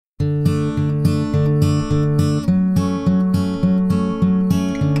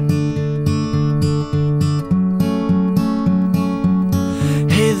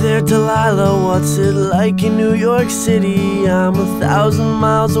Delilah, what's it like in New York City? I'm 1,000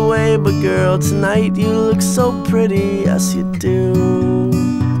 miles away, but girl, tonight you look so pretty, yes you do.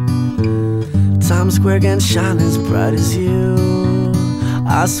 Times Square can't shine as bright as you,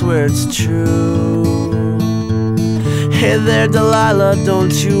 I swear it's true. Hey there, Delilah,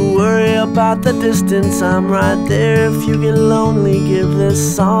 don't you worry about the distance, I'm right there. If you get lonely, give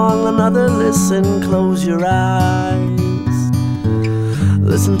this song another listen. Close your eyes,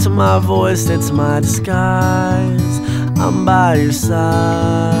 listen to my voice, it's my disguise. I'm by your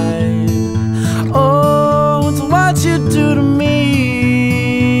side. Oh, it's what you do to me.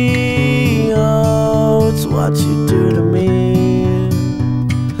 Oh, it's what you do to me.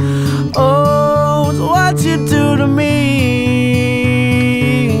 Oh, it's what you do to me.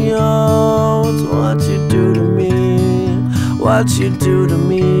 Oh, it's what you do to me. What you do to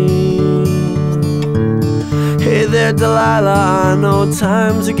me. Hey there, Delilah, I know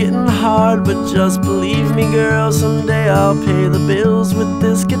times are getting hard, but just believe me, girl, someday I'll pay the bills with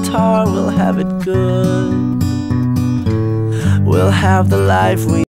this guitar. We'll have it good, we'll have the life we